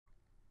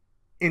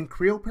In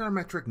Creo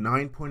Parametric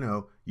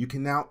 9.0, you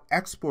can now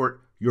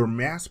export your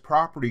mass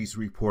properties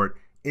report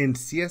in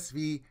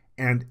CSV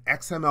and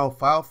XML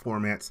file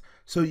formats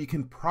so you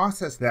can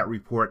process that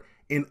report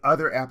in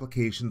other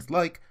applications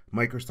like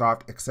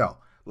Microsoft Excel.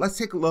 Let's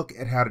take a look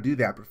at how to do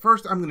that. But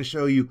first, I'm going to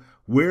show you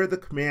where the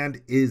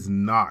command is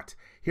not.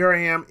 Here I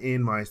am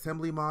in my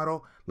assembly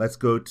model. Let's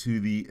go to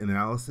the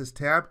Analysis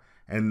tab,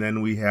 and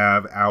then we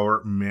have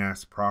our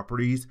Mass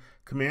Properties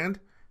command.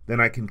 Then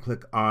I can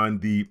click on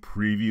the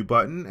Preview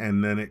button,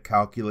 and then it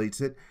calculates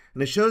it.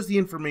 And it shows the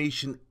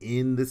information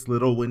in this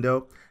little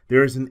window.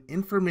 There is an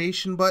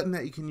Information button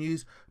that you can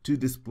use to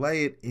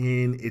display it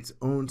in its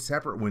own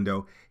separate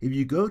window. If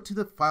you go to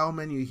the File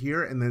menu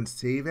here and then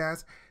Save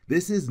As,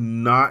 this is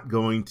not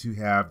going to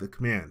have the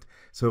command.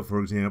 So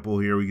for example,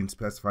 here we can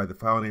specify the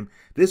file name.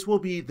 This will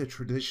be the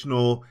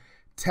traditional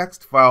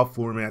text file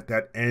format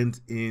that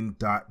ends in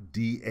 .dat.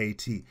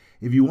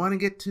 If you want to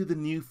get to the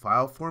new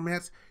file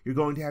formats, you're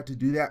going to have to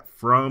do that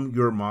from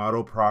your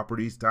Model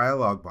Properties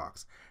dialog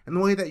box. And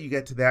the way that you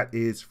get to that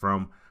is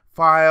from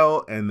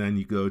File, and then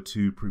you go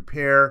to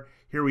Prepare.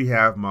 Here we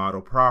have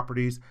Model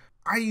Properties.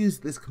 I use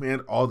this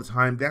command all the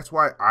time. That's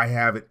why I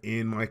have it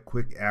in my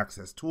quick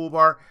access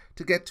toolbar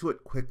to get to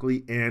it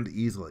quickly and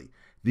easily.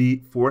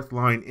 The fourth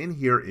line in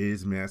here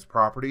is Mass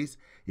Properties.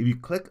 If you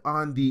click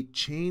on the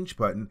Change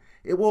button,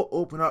 it will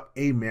open up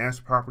a Mass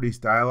Properties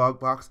dialog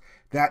box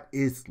that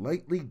is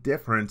slightly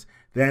different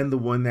than the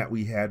one that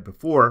we had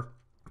before.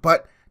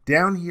 But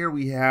down here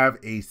we have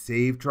a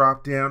Save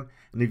dropdown,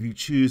 and if you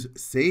choose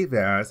Save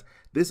As,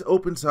 this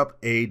opens up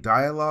a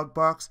dialog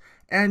box,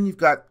 and you've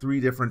got three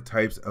different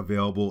types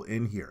available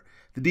in here.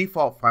 The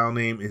default file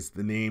name is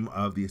the name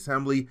of the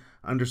assembly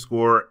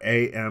 _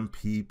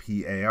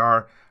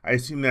 AMPPAR. I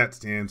assume that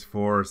stands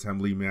for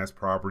Assembly Mass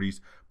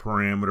Properties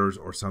Parameters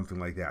or something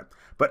like that.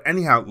 But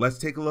anyhow, let's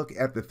take a look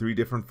at the three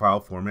different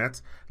file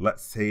formats.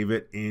 Let's save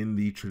it in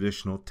the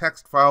traditional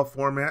text file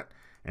format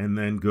and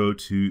then go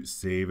to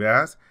Save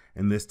As.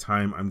 And this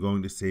time I'm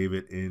going to save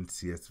it in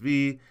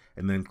CSV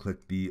and then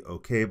click the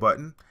OK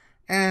button.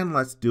 And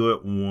let's do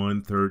it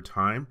one third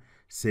time.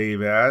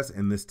 Save As,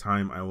 and this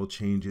time I will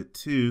change it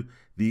to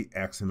the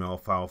XML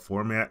file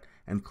format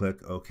and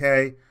click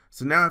OK.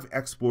 So now I've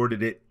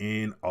exported it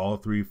in all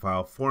three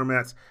file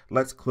formats.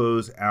 Let's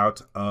close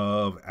out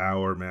of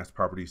our Mass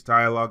Properties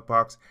dialog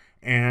box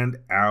and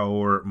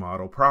our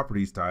Model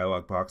Properties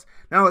dialog box.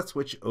 Now let's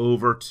switch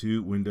over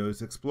to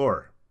Windows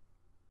Explorer.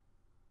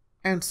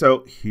 And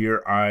so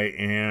here I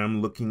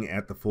am looking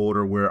at the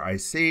folder where I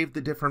saved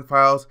the different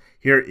files.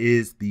 Here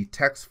is the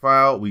text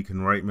file. We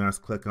can right mouse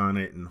click on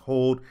it and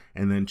hold,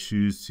 and then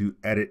choose to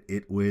edit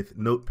it with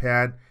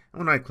Notepad. And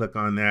when I click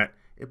on that,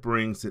 it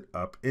brings it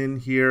up in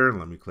here.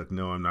 Let me click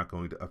no, I'm not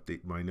going to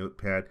update my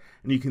Notepad.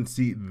 And you can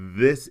see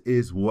this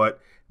is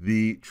what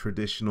the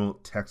traditional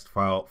text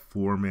file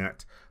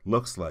format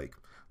looks like.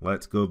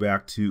 Let's go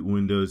back to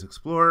Windows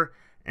Explorer.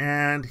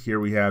 And here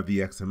we have the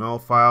XML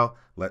file.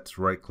 Let's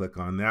right click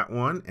on that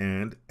one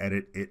and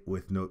edit it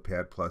with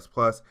Notepad++.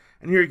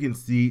 And here you can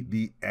see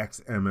the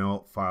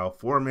XML file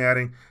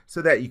formatting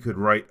so that you could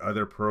write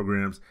other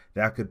programs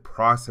that could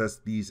process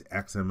these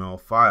XML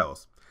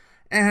files.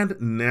 And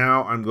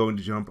now I'm going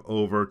to jump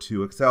over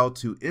to Excel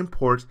to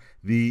import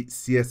the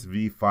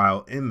CSV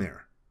file in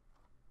there.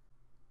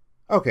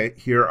 Okay,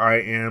 here I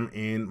am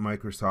in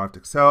Microsoft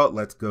Excel.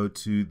 Let's go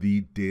to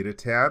the Data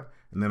tab,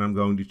 and then I'm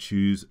going to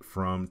choose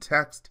From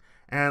Text,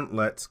 and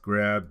let's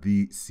grab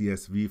the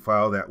CSV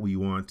file that we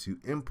want to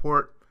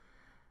import.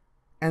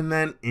 And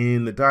then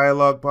in the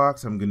dialog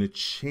box, I'm going to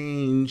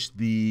change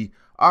the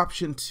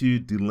option to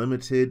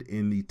delimited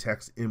in the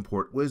text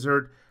import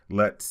wizard.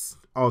 Let's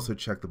also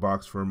check the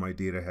box for my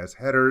data has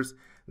headers.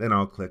 Then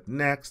I'll click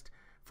Next.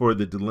 For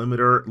the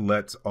delimiter,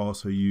 let's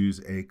also use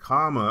a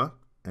comma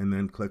and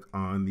then click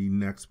on the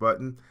Next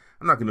button.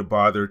 I'm not going to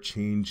bother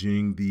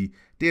changing the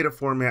data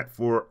format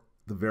for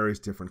the various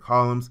different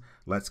columns.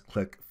 Let's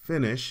click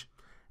Finish,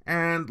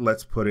 and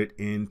let's put it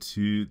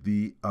into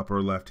the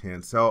upper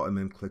left-hand cell and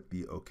then click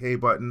the OK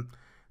button.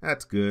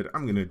 That's good.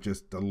 I'm going to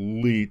just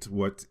delete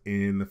what's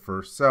in the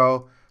first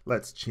cell.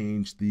 Let's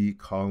change the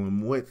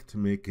column width to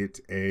make it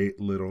a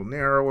little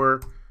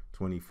narrower.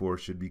 24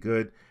 should be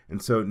good.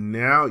 And so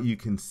now you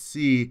can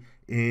see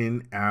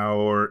in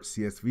our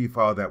CSV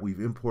file that we've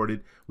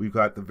imported, we've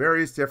got the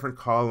various different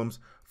columns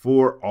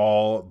for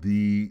all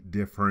the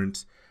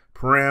different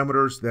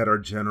parameters that are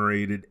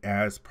generated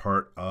as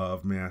part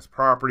of Mass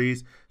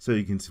Properties. So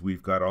you can see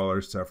we've got all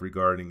our stuff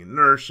regarding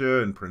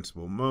inertia and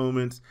principal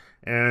moments.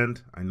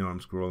 And I know I'm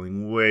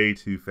scrolling way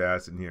too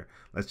fast in here.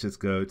 Let's just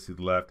go to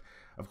the left.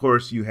 Of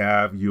course, you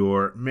have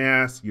your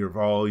mass, your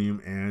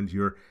volume, and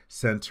your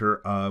center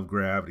of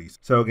gravity.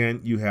 So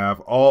again, you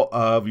have all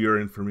of your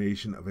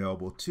information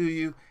available to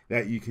you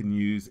that you can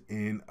use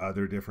in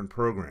other different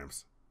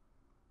programs.